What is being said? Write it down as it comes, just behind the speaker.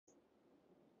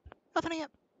Nothing here,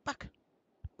 back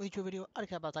with your video. I don't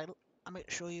care about title. I'm going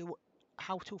to show you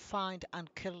how to find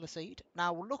and kill the seed.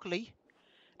 Now, luckily,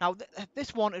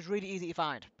 this one is really easy to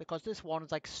find because this one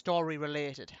is like story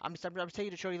related. I'm telling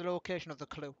you to show you the location of the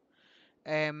clue.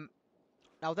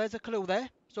 Now there's a clue there.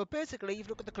 So basically, if you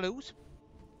look at the clues,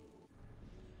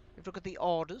 if you look at the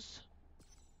orders,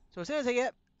 so it says here,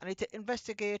 I need to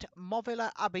investigate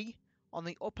Movilla Abbey on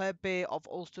the upper bay of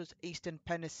Ulster's eastern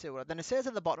peninsula. Then it says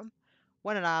at the bottom,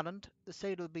 when in Ireland, the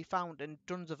seed will be found in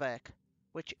Dunzavek,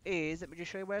 which is, let me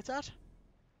just show you where it's at,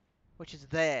 which is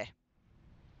there.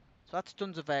 So that's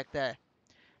Dunzavek there.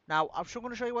 Now, I'm sure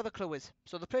going to show you where the clue is.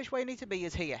 So the place where you need to be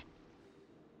is here.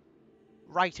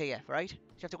 Right here, right? So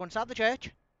you have to go inside the church,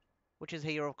 which is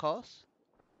here, of course.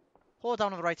 Hold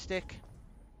down on the right stick,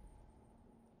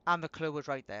 and the clue is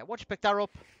right there. Once you pick that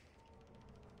up,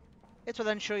 it will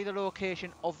then show you the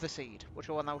location of the seed, which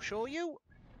I will now show you.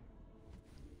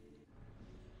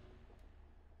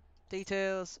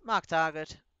 Details, mark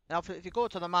target. Now, if you go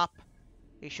to the map,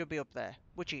 he should be up there,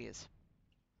 which he is.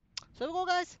 So there we go,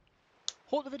 guys.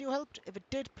 Hope the video helped. If it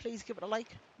did, please give it a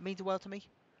like. It means the world to me.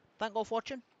 Thank you all for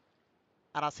watching,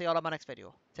 and I'll see you all in my next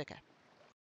video. Take care.